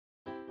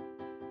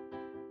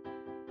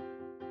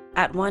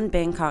At one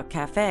Bangkok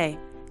cafe,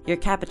 your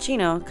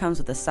cappuccino comes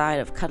with a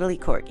side of cuddly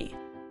Corgi.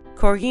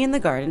 Corgi in the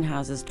Garden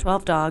houses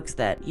 12 dogs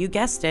that, you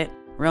guessed it,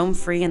 roam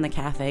free in the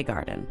cafe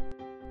garden.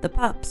 The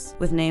Pups,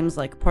 with names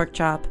like Pork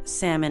Chop,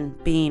 Salmon,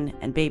 Bean,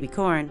 and Baby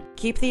Corn,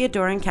 keep the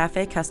adoring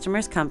cafe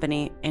customers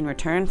company in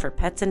return for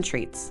pets and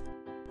treats.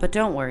 But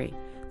don't worry,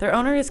 their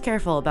owner is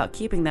careful about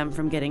keeping them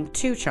from getting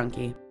too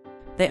chunky.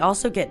 They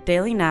also get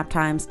daily nap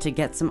times to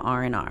get some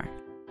R&R.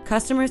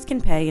 Customers can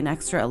pay an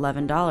extra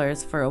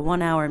 $11 for a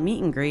 1-hour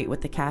meet and greet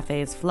with the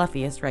cafe's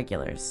fluffiest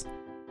regulars.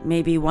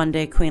 Maybe one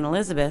day Queen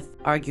Elizabeth,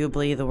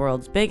 arguably the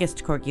world's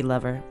biggest Corgi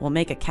lover, will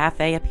make a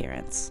cafe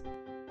appearance.